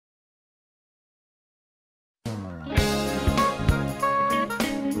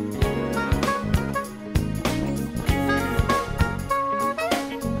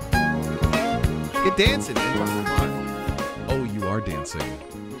Get dancing, man. Come on. Oh, you are dancing.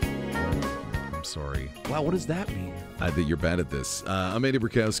 I'm sorry. Wow, what does that mean? I think you're bad at this. I'm Andy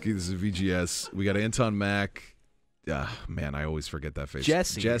Burkowski. This is VGS. We got Anton Mack. Man, I always forget that face.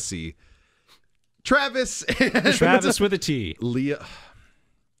 Jesse. Travis. Travis with a T. Liam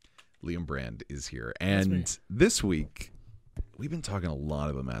Brand is here. And this week, we've been talking a lot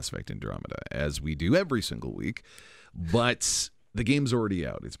about Mass Effect Andromeda, as we do every single week. But the game's already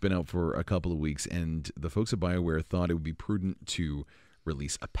out. It's been out for a couple of weeks, and the folks at BioWare thought it would be prudent to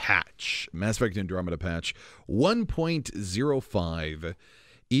release a patch. Mass Effect Andromeda patch 1.05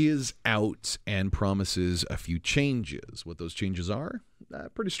 is out and promises a few changes. What those changes are?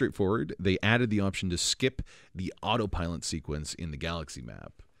 Pretty straightforward. They added the option to skip the autopilot sequence in the galaxy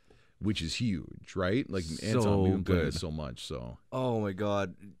map, which is huge, right? Like, Anton, we've played it so much. So, oh my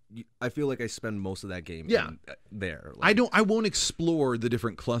god, I feel like I spend most of that game there. Like, I won't explore the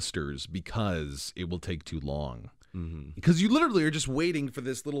different clusters because it will take too long. Mm-hmm. Because you literally are just waiting for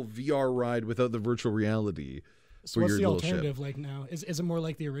this little VR ride without the virtual reality. So what's the alternative like now? Is it more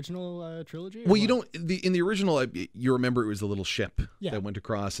like the original trilogy? Well, you don't. In the original, you remember it was a little ship that went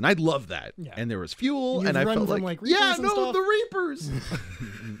across, and I love that. Yeah. And there was fuel, and I felt like the Reapers.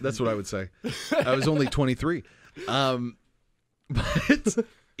 That's what I would say. I was only 23, but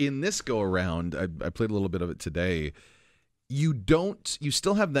in this go around, I played a little bit of it today. You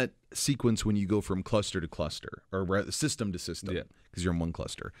still have that sequence when you go from cluster to cluster, or system to system, because you're in one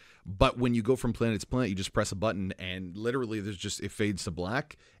cluster. But when you go from planet to planet, you just press a button, and literally it fades to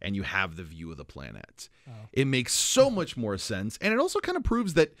black, and you have the view of the planet. Oh. It makes so much more sense, and it also kind of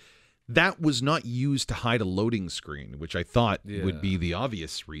proves that was not used to hide a loading screen, which I thought would be the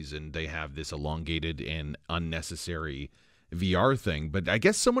obvious reason they have this elongated and unnecessary VR thing. But I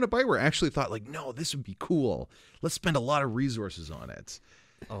guess someone at BioWare actually thought, like, no, this would be cool. Let's spend a lot of resources on it.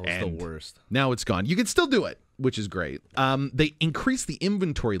 Oh, it's the worst. Now it's gone. You can still do it, which is great. They increased the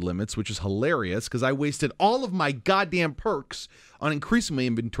inventory limits, which is hilarious because I wasted all of my goddamn perks on increasing my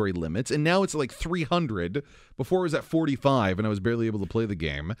inventory limits, and now it's like 300. Before it was at 45, and I was barely able to play the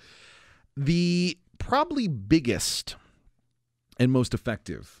game. The probably biggest and most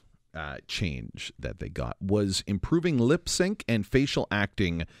effective change that they got was improving lip sync and facial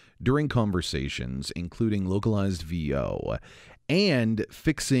acting during conversations, including localized VO, and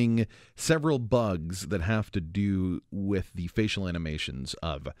fixing several bugs that have to do with the facial animations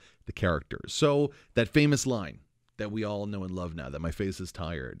of the characters. So that famous line that we all know and love now, that my face is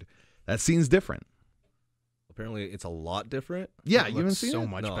tired, that scene's different. Apparently it's a lot different. Yeah, you haven't seen so it?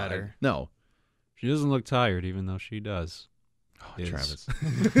 much better. No. She doesn't look tired, even though she does. Oh, Travis.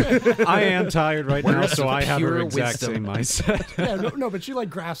 I am tired right now, so I have her exact same mindset. No, but she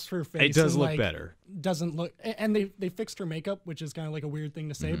like grasps her face. It does and, look better. Doesn't look, and they fixed her makeup, which is kind of like a weird thing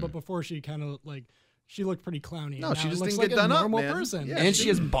to say. But before she kind of like. She looked pretty clowny. No, she just looks didn't like get done a up, normal man. person. Yeah, and she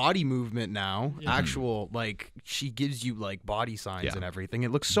has body movement now. Yeah. Actual, like, she gives you, like, body signs and everything.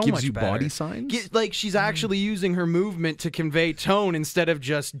 It looks so Gives much you better. body signs? Like, she's actually using her movement to convey tone instead of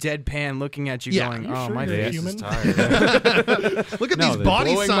just deadpan looking at you going, you oh, sure my you're face human? is tired. Look at these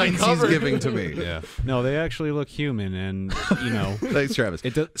body signs he's giving to me. Yeah. No, they actually look human, and, you know. Thanks, Travis.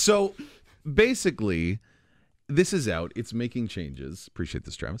 So, basically, this is out. It's making changes. Appreciate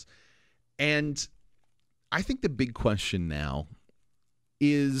this, Travis. And I think the big question now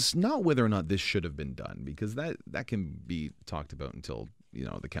is not whether or not this should have been done, because that can be talked about until,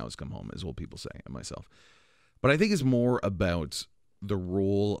 the cows come home, as old people say, and myself. But I think it's more about the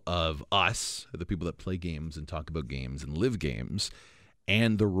role of us, the people that play games and talk about games and live games,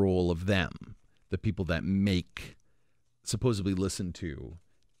 and the role of them, the people that make, supposedly listen to,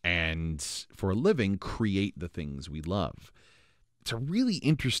 and for a living create the things we love. It's a really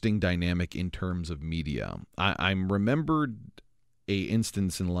interesting dynamic in terms of media. I'm remembered a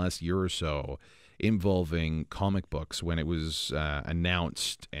instance in the last year or so involving comic books when it was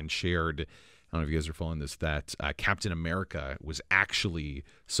announced and shared. I don't know if you guys are following this, that Captain America was actually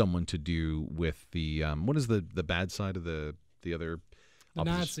someone to do with the what is the bad side of the other? The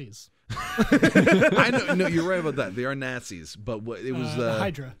Nazis. I know. No, you're right about that. They are Nazis, but it was the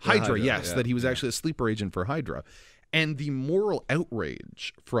Hydra. Hydra, yes, that he was actually a sleeper agent for Hydra. And the moral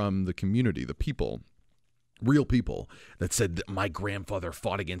outrage from the community, the people, real people, that said, my grandfather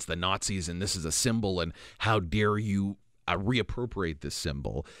fought against the Nazis and this is a symbol and how dare you reappropriate this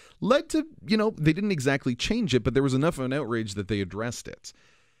symbol, led to, they didn't exactly change it, but there was enough of an outrage that they addressed it.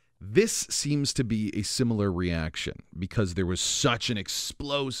 This seems to be a similar reaction because there was such an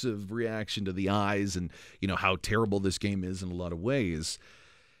explosive reaction to the eyes and, how terrible this game is in a lot of ways.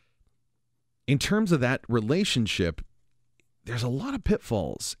 In terms of that relationship, there's a lot of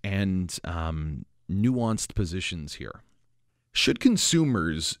pitfalls and nuanced positions here. Should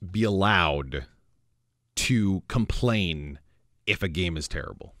consumers be allowed to complain if a game is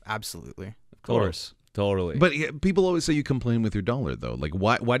terrible? Absolutely. Of course. Totally. But people always say you complain with your dollar, though. Like,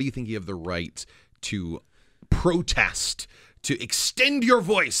 why do you think you have the right to protest, to extend your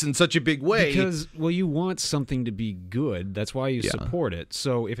voice in such a big way? Because, well, you want something to be good. That's why you support it.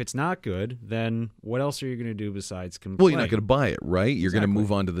 So if it's not good, then what else are you going to do besides complain? Well, you're not going to buy it, right? You're going to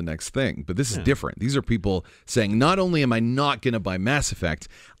move on to the next thing. But this is different. These are people saying, not only am I not going to buy Mass Effect,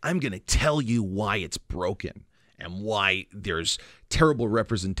 I'm going to tell you why it's broken and why there's terrible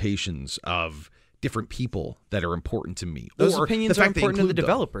representations of different people that are important to me. Those or opinions the are fact they important to the include them.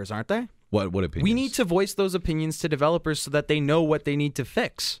 developers, aren't they? What opinions? We need to voice those opinions to developers so that they know what they need to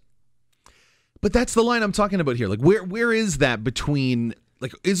fix. But that's the line I'm talking about here. Like, where is that between,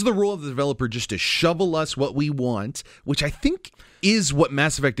 like, is the role of the developer just to shovel us what we want, which I think is what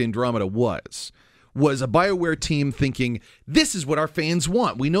Mass Effect Andromeda was a BioWare team thinking, this is what our fans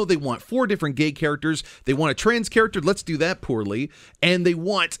want. We know they want 4 different gay characters. They want a trans character. Let's do that poorly. And they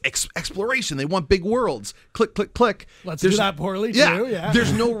want exploration. They want big worlds. Click, click, click. Let's do that poorly, too. Yeah.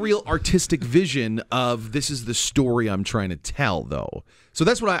 There's no real artistic vision of this is the story I'm trying to tell, though. So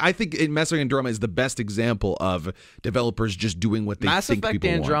that's what I think Mass Effect Andromeda is the best example of developers just doing what they think people want. Mass Effect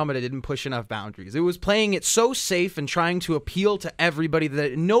Andromeda didn't push enough boundaries. It was playing it so safe and trying to appeal to everybody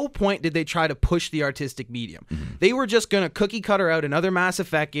that at no point did they try to push the artistic medium. They were just going to cookie cutter out another Mass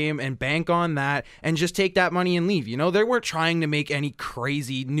Effect game and bank on that and just take that money and leave. You know, they weren't trying to make any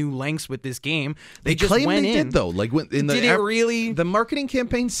crazy new lengths with this game. They just claimed went they in. did, though. Like, did it really? The marketing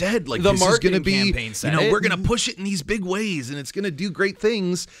campaign said, like, The this is going to marketing be, campaign said we're it. going to push it in these big ways and it's going to do great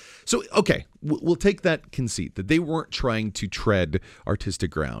things. So, okay, we'll take that conceit that they weren't trying to tread new artistic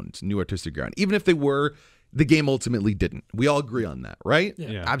ground. Even if they were, the game ultimately didn't. We all agree on that, right?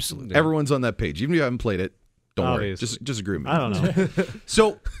 Yeah. Absolutely. Everyone's on that page. Even if you haven't played it, don't worry. Obviously. Just agree with me. I don't know.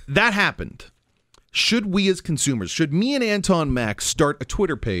 So that happened. Should we as consumers, should me and Anton Mack start a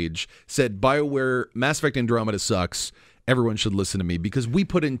Twitter page said BioWare Mass Effect Andromeda sucks, everyone should listen to me because we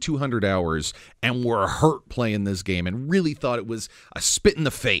put in 200 hours and were hurt playing this game and really thought it was a spit in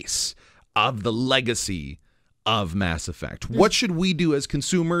the face of the legacy of Mass Effect. What should we do as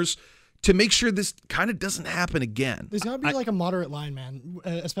consumers to make sure this kind of doesn't happen again? There's got to be like a moderate line, man,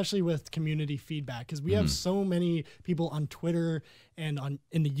 especially with community feedback, because we have so many people on Twitter and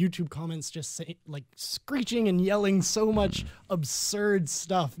in the YouTube comments just say, like, screeching and yelling so much absurd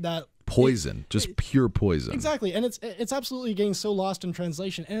stuff that poison, just pure poison. Exactly, and it's absolutely getting so lost in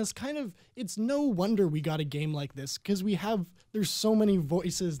translation, and it's no wonder we got a game like this because there's so many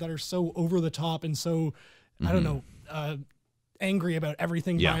voices that are so over the top and so I don't know. Angry about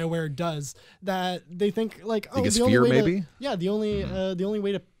everything BioWare does that they think like the only way the only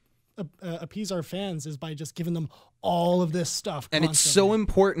way to appease our fans is by just giving them all of this stuff and constantly. It's so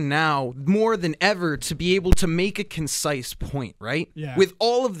important now more than ever to be able to make a concise point, right? Yeah. With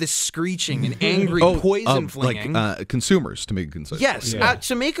all of this screeching and angry poison flinging, like consumers to make it concise. Yes,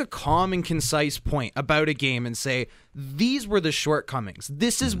 to make a calm and concise point about a game and say, these were the shortcomings.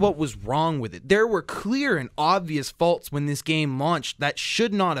 This is what was wrong with it. There were clear and obvious faults when this game launched that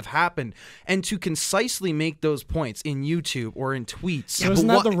should not have happened. And to concisely make those points in YouTube or in tweets. So isn't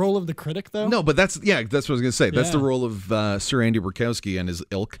that the role of the critic, though? No, but that's what I was going to say. That's the role of Sir Andy Borkowski and his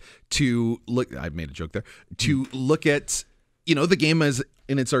ilk to look. I made a joke there. To look at the game as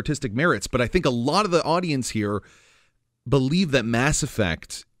in its artistic merits. But I think a lot of the audience here believe that Mass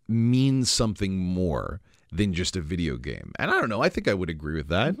Effect means something more than just a video game. And I don't know, I think I would agree with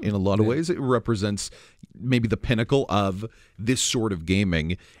that in a lot of ways. It represents maybe the pinnacle of this sort of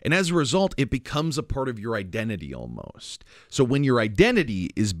gaming. And as a result, it becomes a part of your identity almost. So when your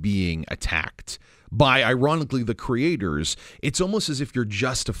identity is being attacked by, ironically, the creators, it's almost as if you're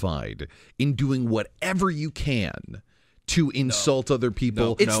justified in doing whatever you can to insult other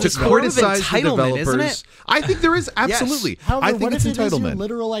people, It's to the core of criticize the entitlement, developers. isn't it? I think there is, absolutely. However, I think what it's if it is your entitlement.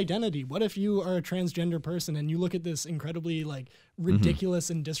 literal identity? What if you are a transgender person and you look at this incredibly ridiculous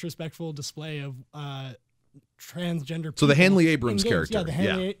and disrespectful display of transgender people? So the Hanley Abrams in games? character. Yeah, the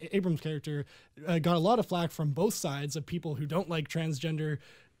Hanley Abrams character got a lot of flack from both sides of people who don't like transgender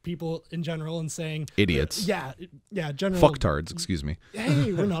people in general and saying Idiots. general Fucktards, excuse me.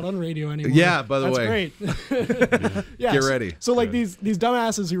 Hey, we're not on radio anymore. Yeah, by the way. That's great. Yeah, Get ready. So these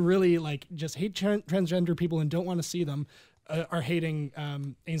dumbasses who really just hate transgender people and don't want to see them are hating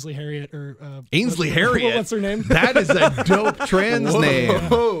Ainsley Harriet or Ainsley Harriet. What's her name? That is a dope trans name.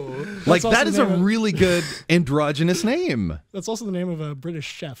 Like, also that is a the name of- really good androgynous name. That's also the name of a British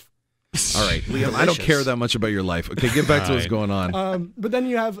chef. All right, Liam, I don't care that much about your life. Okay, get back to what's going on. But then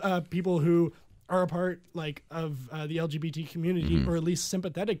you have people who are a part like of the LGBT community, or at least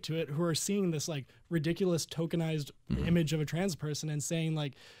sympathetic to it, who are seeing this like ridiculous tokenized image of a trans person and saying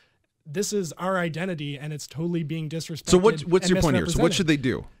like, this is our identity and it's totally being disrespected. So what's your point here? So what should they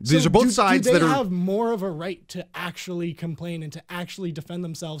do? These So are both sides do they that are have more of a right to actually complain and to actually defend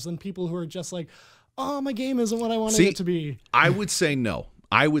themselves than people who are just like, oh, my game isn't what I wanted it to be. I would say no.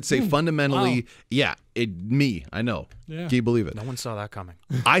 I would say fundamentally, I know. Yeah. Can you believe it? No one saw that coming.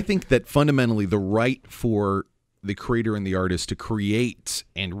 I think that fundamentally the right for the creator and the artist to create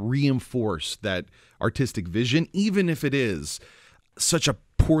and reinforce that artistic vision, even if it is such a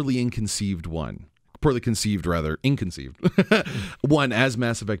poorly conceived one as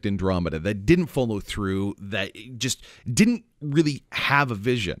Mass Effect Andromeda that didn't follow through, that just didn't really have a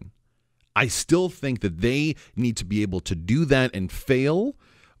vision. I still think that they need to be able to do that and fail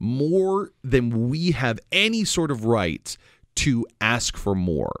more than we have any sort of right to ask for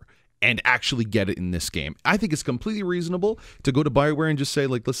more and actually get it in this game. I think it's completely reasonable to go to BioWare and just say,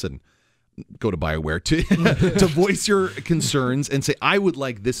 like, listen, go to BioWare to voice your concerns and say, I would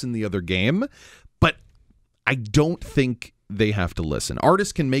like this in the other game, but I don't think they have to listen.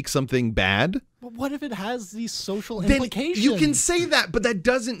 Artists can make something bad. But what if it has these social Then implications? you can say that, but that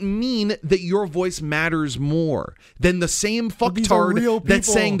doesn't mean that your voice matters more than the same fucktard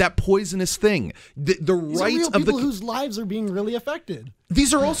that's saying that poisonous thing. The These are rights real of the people whose lives are being really affected.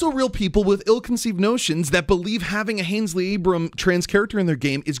 These are also real people with ill-conceived notions that believe having a Hainsley Abram trans character in their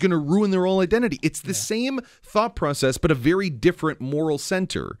game is going to ruin their whole identity. It's the same thought process, but a very different moral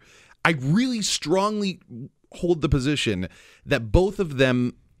center. I really strongly hold the position that both of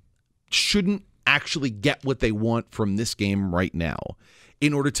them shouldn't actually get what they want from this game right now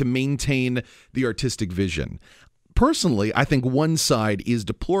in order to maintain the artistic vision. Personally, I think one side is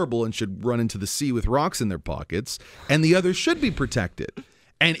deplorable and should run into the sea with rocks in their pockets, and the other should be protected.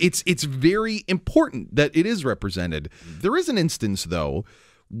 And it's very important that it is represented. There is an instance, though,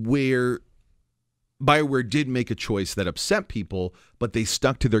 where BioWare did make a choice that upset people, but they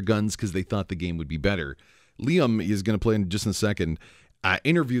stuck to their guns because they thought the game would be better. Liam is going to play in just in a second.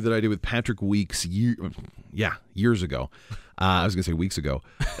 Interview that I did with Patrick Weeks years ago. I was going to say weeks ago.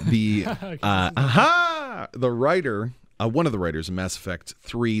 The the writer, one of the writers of Mass Effect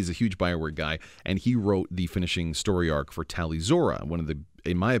 3 is a huge BioWare guy, and he wrote the finishing story arc for Tali Zora, one of the,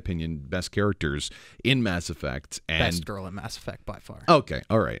 in my opinion, best characters in Mass Effect. And Best girl in Mass Effect by far. Okay,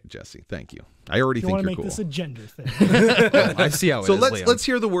 all right, Jesse, thank you. I already think you're cool. You want to make this a gender thing. I see how it so is, Liam. let's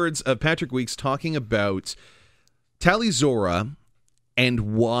hear the words of Patrick Weeks talking about Tali Zora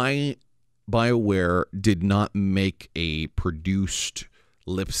and why BioWare did not make a produced,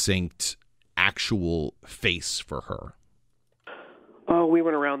 lip-synced, actual face for her. Oh, we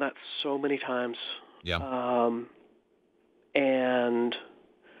went around that so many times. Yeah. And,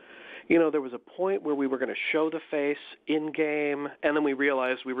 you know, there was a point where we were going to show the face in-game, and then we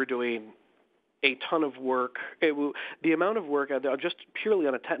realized we were doing a ton of work. The amount of work, just purely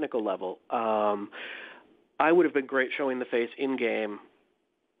on a technical level, I would have been great showing the face in-game,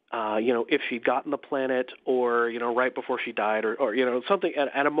 you know, if she'd gotten the planet or, you know, right before she died or you know, something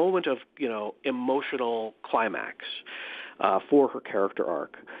at a moment of, you know, emotional climax for her character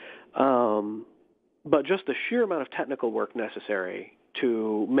arc. But just the sheer amount of technical work necessary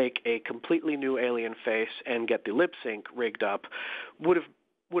to make a completely new alien face and get the lip sync rigged up would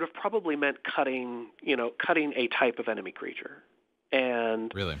have probably meant cutting a type of enemy creature.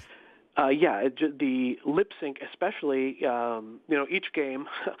 And Really? The lip sync, especially, you know, each game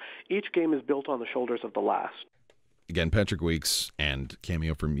is built on the shoulders of the last. Again, Patrick Weeks and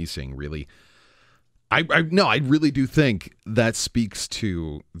cameo from me saying really. I really do think that speaks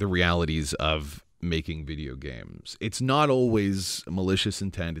to the realities of making video games. It's not always malicious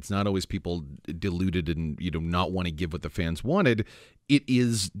intent. It's not always people deluded and, you know, not want to give what the fans wanted. It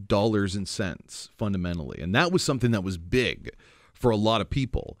is dollars and cents fundamentally. And that was something that was big for a lot of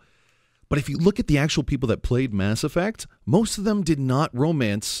people. But if you look at the actual people that played Mass Effect, most of them did not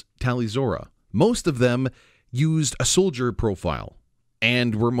romance Tali Zora. Most of them used a soldier profile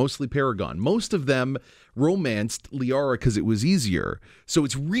and were mostly Paragon. Most of them romanced Liara because it was easier. So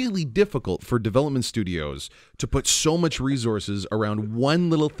it's really difficult for development studios to put so much resources around one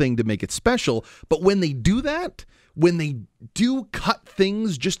little thing to make it special. But when they do that, when they do cut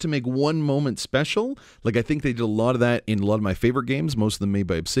things just to make one moment special, like I think they did a lot of that in a lot of my favorite games, most of them made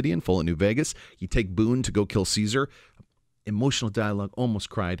by Obsidian, Fallout New Vegas. You take Boone to go kill Caesar. Emotional dialogue, almost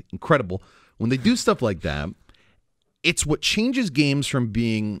cried. Incredible. When they do stuff like that, it's what changes games from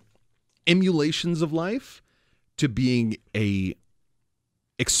being emulations of life to being a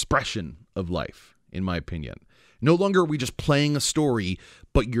expression of life, in my opinion. No longer are we just playing a story,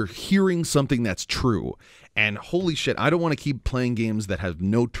 but you're hearing something that's true. And holy shit, I don't want to keep playing games that have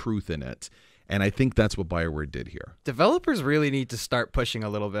no truth in it. And I think that's what BioWare did here. Developers really need to start pushing a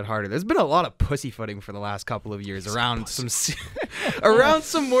little bit harder. There's been a lot of pussyfooting for the last couple of years around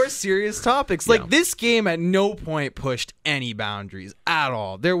some more serious topics. Like this game at no point pushed any boundaries at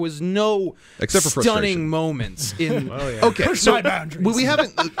all. There was no except for stunning moments in. Okay, Push so my boundaries. we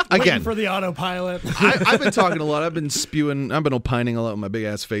haven't Waiting again for the autopilot. I've been talking a lot. I've been spewing. I've been opining a lot with my big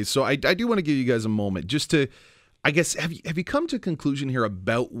ass face. So I do want to give you guys a moment just to. I guess, have you come to a conclusion here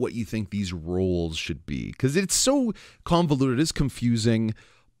about what you think these roles should be? Because it's so convoluted, it's confusing,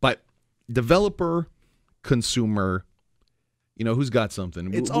 but developer, consumer, who's got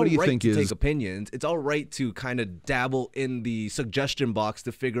something? It's what do you right think to is... take opinions. It's all right to kind of dabble in the suggestion box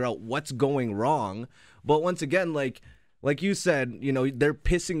to figure out what's going wrong. But once again, like you said, they're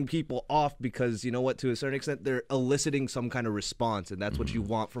pissing people off because, to a certain extent, they're eliciting some kind of response, and that's what you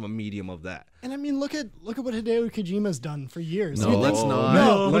want from a medium of that. And I mean, look at what Hideo Kojima's done for years. No, let's not.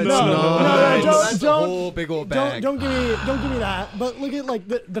 No, That's a whole big old bag. Don't give me that. But look at like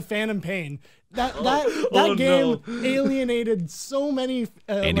the Phantom Pain. That game alienated so many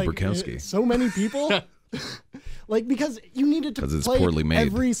Andy Burkowski. So many people. Like, because you needed to it's play poorly made.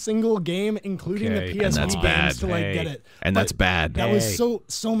 every single game, including the PSP and that's games, bad. to get it. And that's bad. That was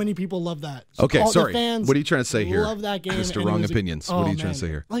so many people love that. Okay, sorry. Fans what are you trying to say here? Love that game. Mr. and Wrong it was Opinions. Oh, what are you trying man. to say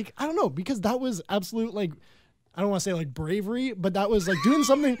here? Like, I don't know, because that was absolute, like, I don't want to say like bravery, but that was like doing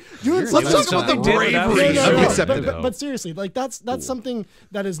something. Let's talk about the bravery. But seriously, like that's something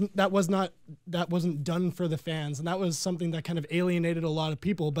that wasn't done for the fans, and that was something that kind of alienated a lot of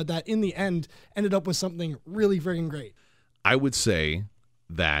people, but that in the end ended up with something really friggin' great. I would say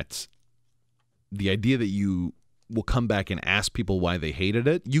that the idea that you will come back and ask people why they hated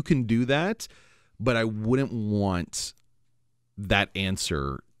it, you can do that, but I wouldn't want that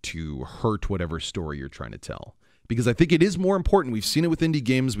answer to hurt whatever story you're trying to tell. Because I think it is more important. We've seen it with indie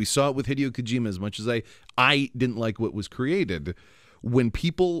games. We saw it with Hideo Kojima. As much as I didn't like what was created, when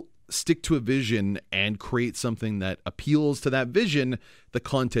people stick to a vision and create something that appeals to that vision, the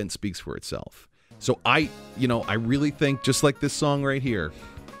content speaks for itself. So I really think, just like this song right here,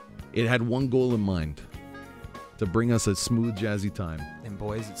 it had one goal in mind: to bring us a smooth, jazzy time. And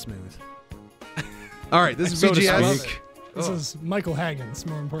boys, it's smooth. All right, this is VGS. This is Michael Haggins,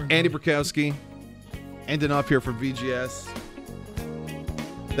 more important. Andy Burkowski. Ending off here for VGS.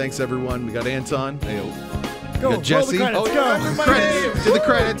 Thanks, everyone. We got Anton. Go, we got Jesse. Roll the credits. Go. Credits. Do the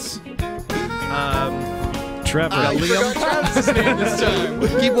credits. Trevor. Liam.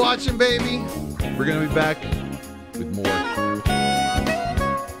 Keep watching, baby. We're going to be back